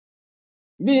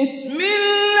بسم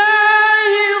الله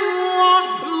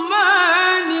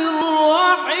الرحمن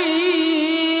الرحيم.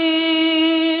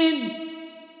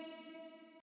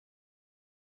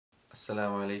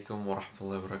 Assalamu alaikum wa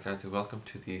rahmatullahi wa barakatuh. Welcome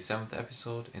to the 7th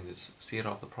episode in this Seerah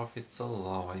of the Prophet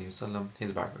sallallahu alayhi wasallam,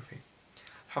 his biography.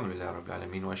 Alhamdulillah Rabbil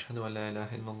Alameen wa ashhadu an la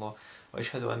ilaha illallah wa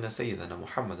ashhadu anna Sayyidana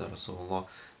Muhammadan Rasulullah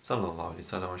sallallahu alayhi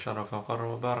wasallam wa sharafa wa qarra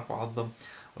wa barak wa azzam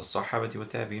wa sahabati wa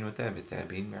tabi'in wa tabi'it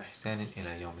tabi'in bi ihsanin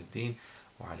ila yawm ad-din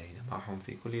wa alayna ma'ahum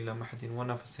fi kulli lamahatin wa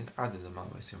nafasin adada ma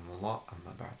wasihum Allah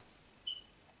amma ba'd.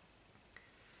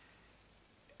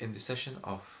 In the session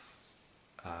of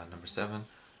number 7,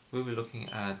 we'll be looking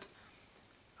at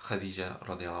Khadeejah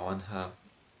radiallahu anha,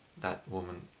 that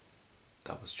woman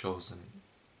that was chosen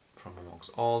from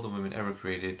amongst all the women ever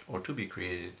created or to be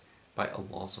created by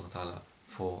Allah subhanahu wa ta'ala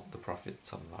for the Prophet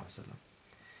sallallahu alaihi wasallam.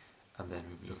 And then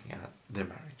we'll be looking at their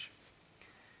marriage.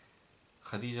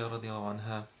 Khadeejah radiallahu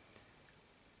anha,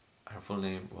 her full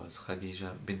name was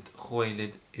Khadeejah bint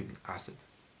Khuwaylid ibn Asad.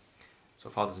 So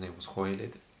her father's name was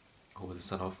Khuwaylid, who was the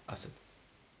son of Asad.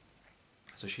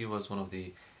 So she was one of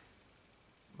the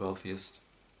wealthiest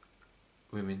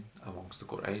women amongst the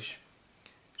Quraysh.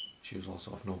 She was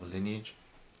also of noble lineage,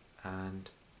 and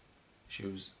she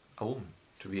was a woman.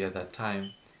 To be at that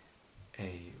time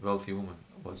a wealthy woman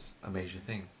was a major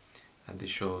thing, and this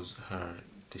shows her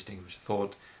distinguished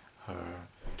thought, her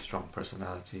strong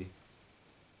personality,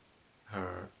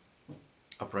 her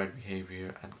upright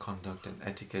behavior and conduct and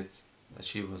etiquettes, that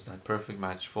she was that perfect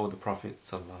match for the Prophet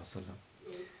sallallahu alaihi wasallam.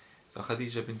 So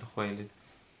Khadeejah bint Khuwaylid,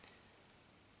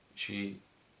 she,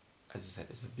 as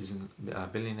I said, is a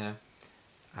billionaire,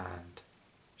 and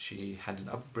she had an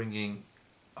upbringing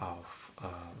of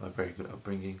a very good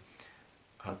upbringing.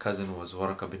 Her cousin was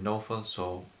Waraka bin Nawfal,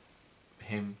 so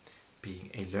him being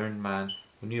a learned man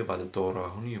who knew about the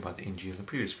Torah, who knew about the Injil and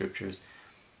previous scriptures,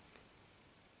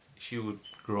 she would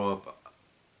grow up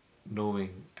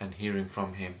knowing and hearing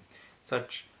from him,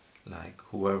 such like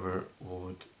whoever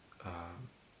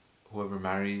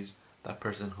marries that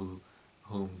person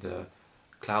whom the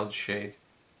clouds shade,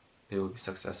 they will be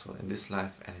successful in this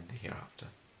life and in the hereafter.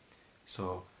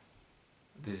 So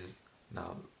this is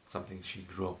now something she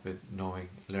grew up with, knowing,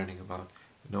 learning about,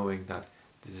 knowing that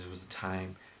this was a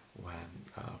time when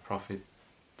prophet,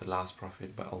 the last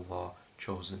prophet by Allah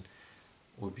chosen,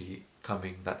 would be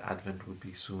coming, that advent would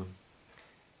be soon.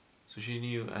 So she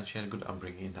knew, and she had a good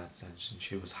upbringing in that sense, and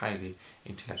she was highly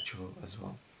intellectual as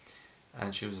well,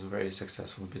 and she was a very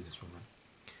successful businesswoman.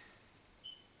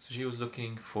 So she was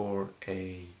looking for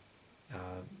a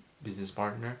business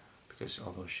partner, because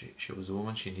although she was a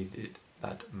woman, she needed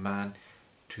that man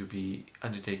to be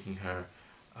undertaking her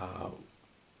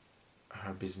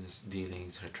business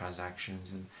dealings, her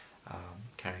transactions, and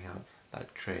carrying out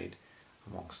that trade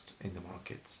amongst in the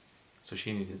markets. So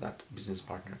she needed that business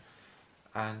partner,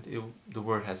 and the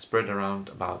word had spread around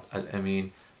about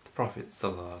Al-Amin, the Prophet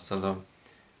sallallahu alaihi wasallam,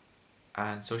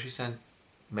 and so she sent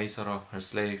Maysara, her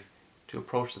slave, to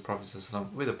approach the Prophet sallallahu alaihi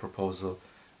wasallam with a proposal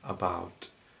about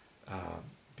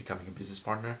becoming a business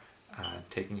partner and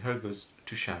taking her goods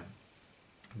to Sham,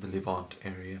 the Levant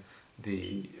area,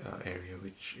 the area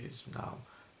which is now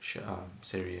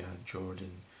Syria,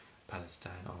 Jordan,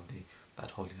 Palestine, all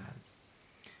that holy lands.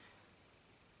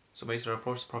 So Maysara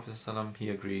approached the Prophet sallallahu alaihi wasallam, he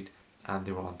agreed, and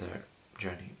they were on their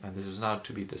journey. And this was now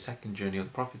to be the second journey of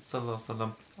the Prophet sallallahu alaihi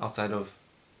wasallam outside of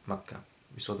Mecca.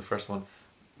 We saw the first one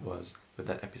was with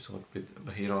that episode with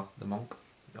Bahira, the monk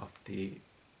of the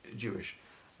Jewish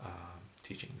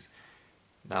teachings.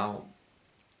 Now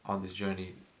on this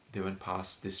journey they went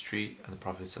past this tree, and the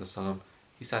Prophet ﷺ,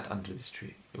 he sat under this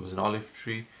tree. It was an olive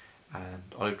tree,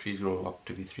 and olive trees grow up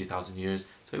to be 3,000 years,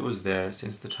 so it was there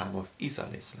since the time of Isa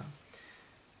alayhi salam.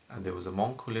 And there was a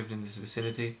monk who lived in this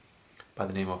vicinity by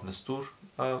the name of Nastoor,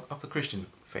 of the Christian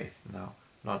faith now,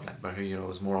 not like Bahira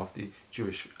was more of the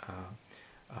Jewish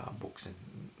books and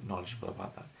knowledgeable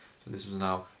about that. So this was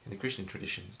now in the Christian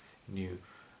traditions, knew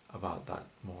about that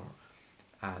more.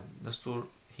 And Nastoor,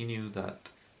 he knew that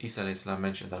Isa alayhi salam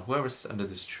mentioned that whoever sits under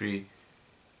this tree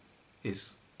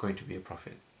is going to be a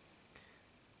prophet.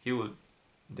 He would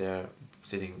there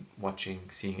sitting, watching,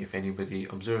 seeing if anybody,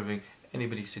 observing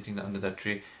anybody sitting under that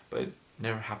tree, but it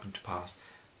never happened to pass.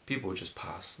 People would just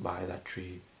pass by that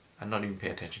tree and not even pay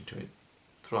attention to it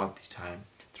throughout the time,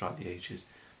 throughout the ages.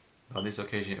 On this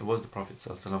occasion, it was the Prophet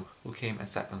ﷺ who came and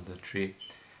sat under the tree.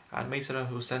 And Maysara,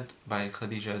 who was sent by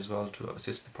Khadeejah as well to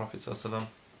assist the Prophet ﷺ,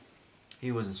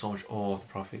 he was in so much awe of the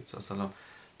Prophet ﷺ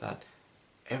that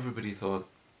everybody thought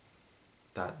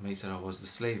that Maysara was the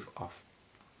slave of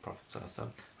the Prophet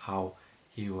ﷺ, how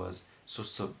he was so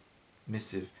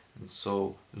submissive and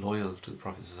so loyal to the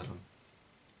Prophet ﷺ.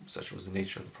 such was the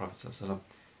nature of the Prophet ﷺ,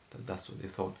 that that's what they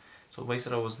thought. So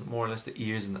Maysara was more or less the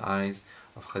ears and the eyes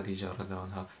of Khadeejah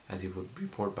radiallahu anha, as he would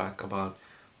report back about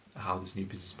how this new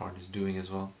business partner is doing as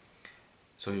well.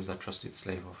 So he was that trusted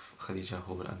slave of Khadeejah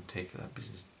who would undertake that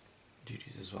business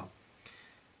duties as well.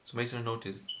 So Maysara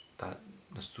noted that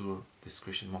Nastoor, this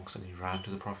Christian monk, suddenly ran to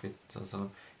the Prophet ﷺ.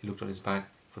 He looked on his back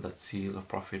for that seal of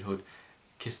prophethood,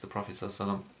 kissed the Prophet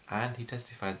ﷺ, and he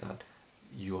testified that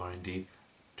you are indeed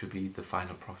to be the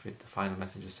final prophet, the final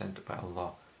messenger sent by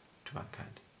Allah to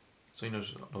mankind. So he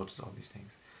noticed all these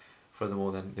things.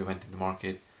 Furthermore, then they went in the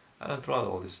market, and then throughout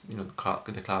all this,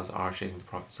 the clouds are shading the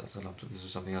Prophet ﷺ, so this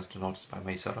was something else to notice by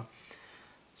Maysara.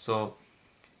 So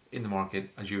in the market,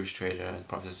 a Jewish trader and the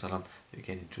Prophet ﷺ, they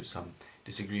get into some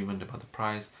disagreement about the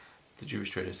price. The Jewish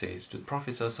trader says to the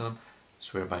Prophet ﷺ,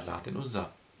 swear by Lat and Uzza,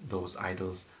 those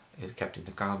idols kept in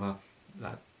the Kaaba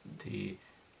that the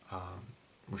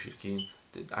mushrikeen,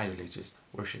 the idolaters,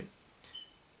 worship.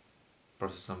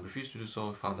 Prophet ﷺ refused to do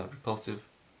so, found that repulsive,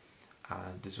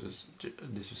 and this was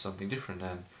something different.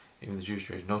 And even the Jewish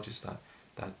trader noticed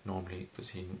that normally, because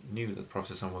he knew that the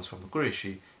Prophet ﷺ was from the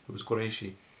Qurayshi, it was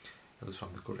from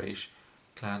the Quraysh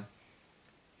clan.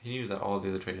 He knew that all the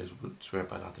other traders would swear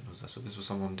by Lat and Uzza, so this was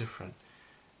someone different.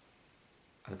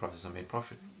 And the Prophet ﷺ made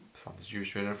profit from this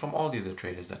Jewish trader and from all the other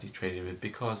traders that he traded with,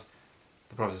 because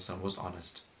the Prophet ﷺ was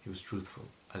honest, he was truthful,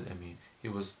 al-Amin, he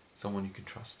was someone you can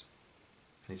trust.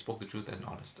 And he spoke the truth and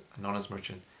an honest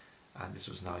merchant, and this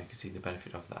was now, you can see the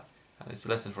benefit of that. And it's a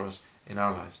lesson for us in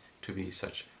our lives to be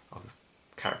such of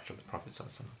the character of the Prophet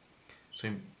ﷺ. So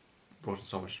he brought in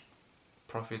so much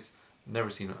profits, never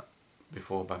seen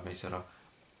before by Maysara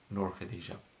nor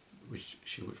Khadeejah, which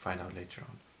she would find out later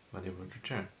on when they would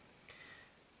return.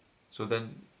 So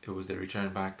then it was their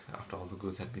return back after all the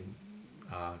goods had been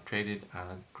traded,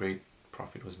 and a great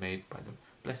profit was made by the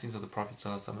blessings of the Prophet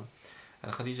ﷺ.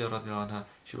 And Khadeejah radiallahu anha,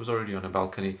 she was already on a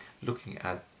balcony looking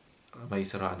at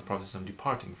Maysara and the Prophet ﷺ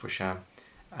departing for Sham,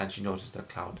 and she noticed that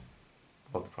cloud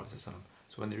above the Prophet ﷺ.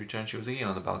 So when they returned, she was again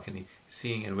on the balcony,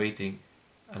 seeing and waiting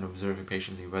and observing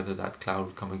patiently whether that cloud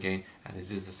would come again, and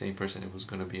is this the same person it was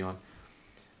going to be on?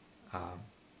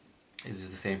 Is this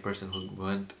the same person who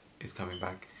went, is coming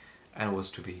back, and was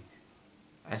to be?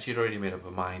 And she had already made up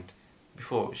her mind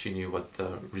before she knew what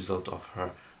the result of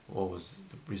what was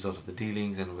the result of the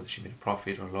dealings and whether she made a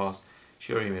profit or loss.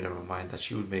 She already made up her mind that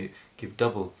she would give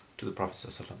double to the Prophet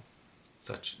ﷺ,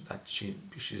 such that she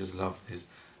just loved his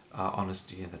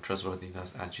honesty and the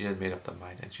trustworthiness, and she had made up that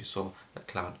mind, and she saw that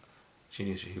cloud. She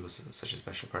knew he was such a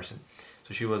special person.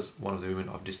 So she was one of the women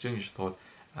of distinguished thought,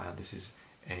 and this is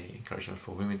an encouragement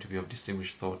for women to be of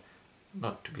distinguished thought,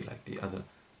 not to be like the other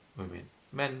women.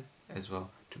 Men as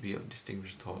well, to be of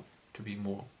distinguished thought, to be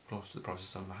more close to the Prophet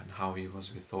ﷺ and how he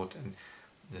was with thought and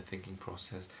the thinking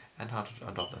process, and how to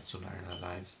adopt that sunnah in our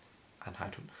lives, and how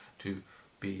to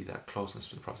be that closeness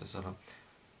to the Prophet ﷺ.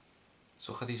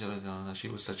 So Khadeejah, she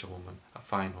was such a woman, a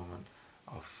fine woman,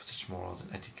 of such morals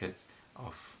and etiquettes,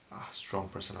 of a strong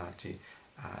personality,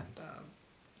 and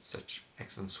such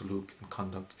excellent suluk and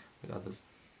conduct with others.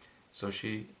 So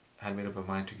she had made up her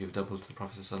mind to give double to the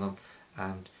Prophet ﷺ,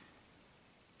 and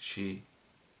she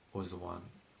was the one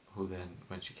who then,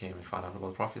 when she came and found out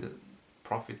about the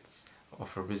profits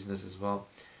of her business as well,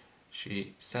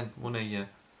 she sent Munayya,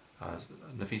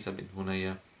 Nafisa bint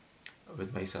Munayya,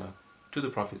 with Maysara to the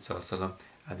Prophet ﷺ,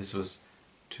 and this was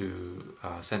to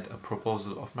send a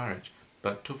proposal of marriage,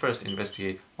 but to first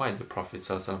investigate why the Prophet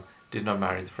ﷺ did not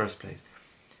marry in the first place.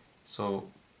 So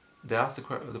they asked the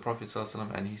Prophet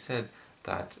ﷺ, and he said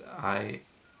that I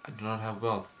do not have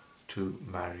wealth to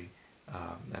marry,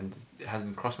 and it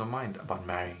hasn't crossed my mind about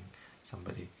marrying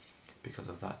somebody because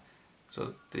of that.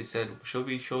 So they said, shall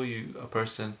we show you a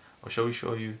person, or shall we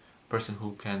show you a person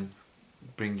who can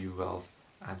bring you wealth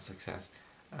and success?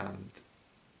 And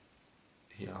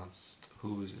he asked,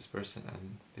 who is this person?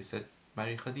 And they said,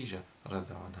 marry Khadeejah radiallahu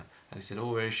anha. And he said,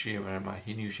 oh, where is she, where am I?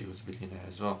 He knew she was a billionaire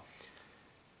as well.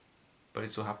 But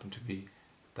it so happened to be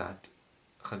that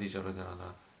Khadeejah radiallahu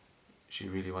anha, she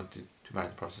really wanted to marry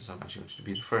the Prophet ﷺ, and she wanted to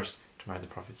be the first to marry the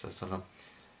Prophet ﷺ,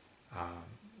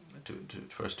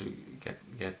 to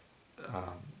get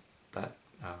that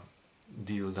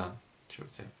deal done, she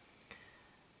would say.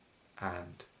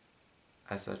 And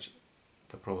as such,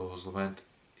 the proposal went.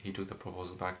 He took the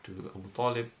proposal back to Abu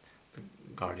Talib, the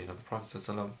guardian of the Prophet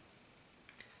ﷺ.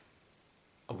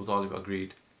 Abu Talib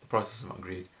agreed, the Prophet ﷺ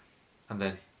agreed, and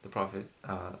then the Prophet,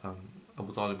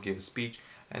 Abu Talib gave a speech,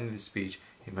 and in this speech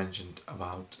he mentioned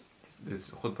about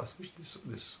this khutbah speech,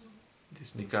 this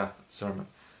nikah sermon,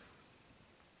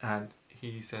 and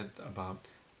he said about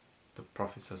the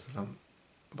Prophet ﷺ,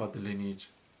 about the lineage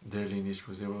their lineage,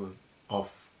 because they were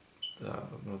of the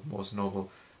most noble,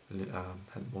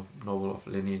 had the most noble of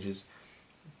lineages.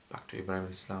 Back to Ibrahim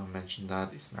Islam, mentioned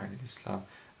that, Ismail Islam,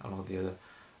 and all the other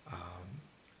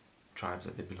tribes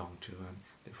that they belong to and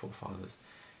their forefathers.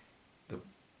 The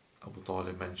Abu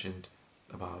Talib mentioned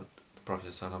about the Prophet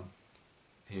ﷺ,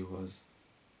 he was,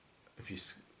 if you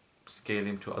scale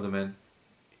him to other men,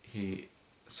 he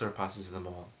surpasses them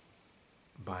all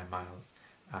by miles,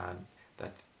 and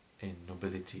that in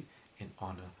nobility, in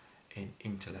honor, in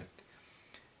intellect.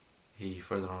 He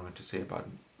further on went to say about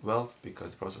wealth,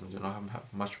 because the Prophet did not have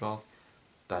much wealth,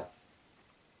 that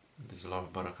there's a lot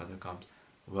of barakah that comes.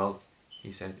 Wealth,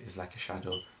 he said, is like a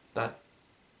shadow that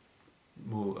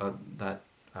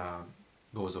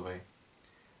goes away,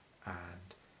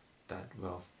 and that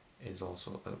wealth is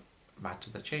also a matter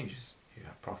that changes. You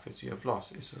have profits, you have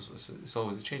loss. It's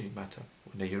always a changing matter.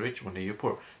 One day you're rich, one day you're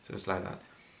poor. So it's like that.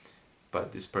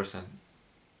 But this person,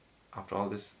 after all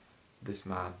this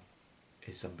man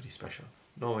is somebody special.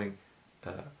 Knowing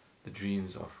the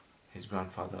dreams of his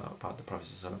grandfather about the Prophet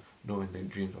ﷺ, knowing the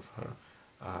dreams of her,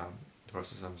 the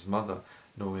Prophet ﷺ's mother,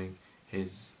 knowing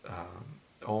his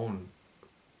own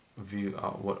view,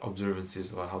 what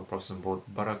observances about how the Prophet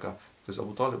brought barakah, because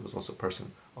Abu Talib was also a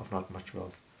person of not much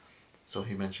wealth. So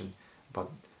he mentioned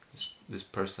about this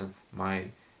person,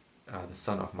 the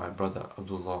son of my brother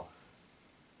Abdullah,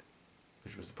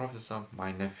 which was the Prophet ﷺ,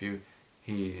 my nephew.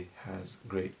 He has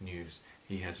great news.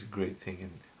 He has a great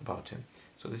thing about him.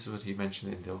 So this is what he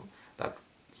mentioned in that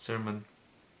sermon,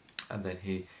 and then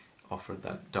he offered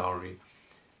that dowry,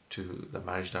 the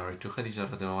marriage dowry to Khadeejah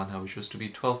radiallahu anha, which was to be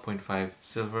 12.5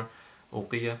 silver,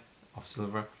 uqiyah of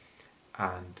silver,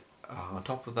 and on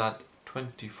top of that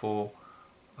 24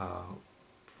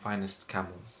 finest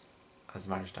camels as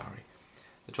marriage dowry.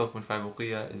 The 12.5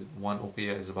 uqiyah, one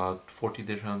uqiyah is about 40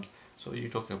 dirhams, so you're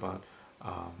talking about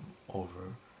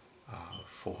over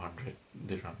 400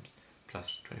 dirhams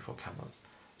plus 24 camels.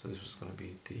 So this was going to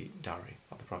be the dowry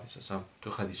of the Prophet ﷺ to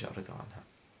Khadeejah radiallahu anha.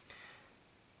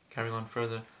 Carrying on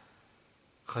further,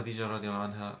 Khadeejah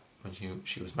radiallahu anha, when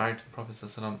she was married to the Prophet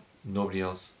ﷺ, nobody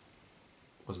else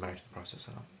was married to the Prophet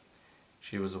ﷺ.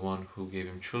 She was the one who gave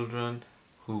him children,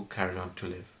 who carried on to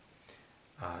live.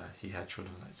 He had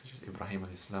children such as Ibrahim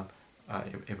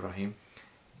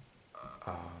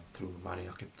through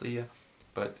Maria Qibtiyya,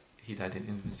 but he died in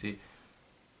infancy.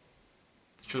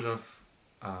 The children of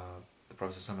the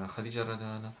Prophet ﷺ and Khadeejah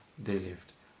radiallahu anha, they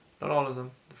lived. Not all of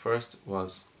them. The first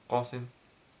was Qasim.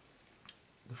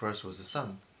 The first was the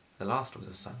son. The last was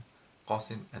the son,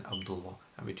 Qasim and Abdullah.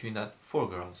 And between that, 4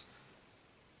 girls: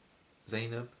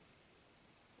 Zainab,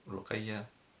 Ruqayya,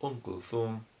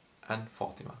 Kulthum, and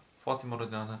Fatima. Fatima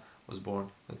radiallahu anha was born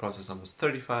when the Prophet ﷺ was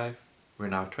 35. We're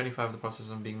now 25 of the Prophet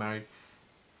ﷺ being married.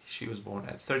 She was born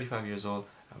at 35 years old,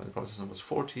 and when the Prophet ﷺ was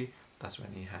 40, that's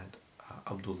when he had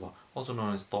Abdullah, also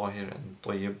known as Tahir and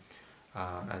Tayyib,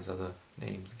 as other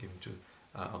names given to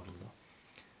Abdullah.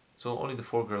 So only the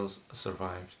 4 girls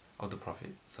survived of the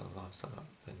Prophet ﷺ,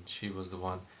 and she was the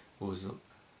one who was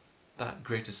that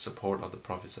greatest support of the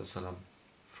Prophet ﷺ,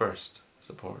 first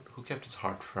support, who kept his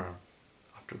heart firm,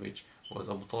 after which was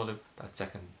Abu Talib, that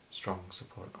second strong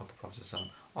support of the Prophet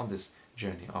ﷺ on this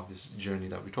journey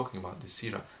that we're talking about, this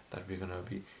Seerah that we're going to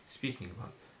be speaking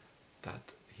about,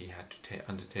 that he had to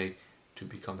undertake to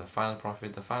become the final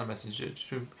prophet, the final messenger,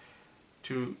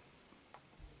 to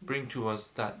bring to us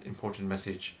that important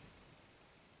message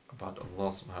about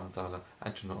Allah subhanahu wa ta'ala,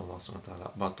 and to know Allah subhanahu wa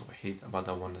ta'ala, about Tawheed, about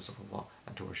the oneness of Allah,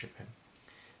 and to worship Him.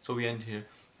 So we end here,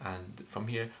 and from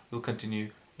here we'll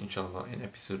continue inshallah in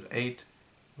episode 8,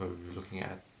 where we'll be looking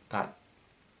at that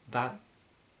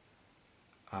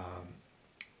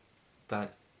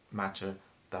matter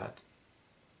that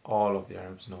all of the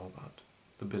Arabs know about,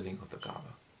 the building of the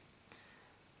Kaaba.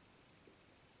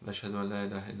 نشهد أن لا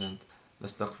إله إلا أنت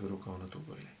نستغفرك ونتوب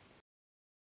إليك.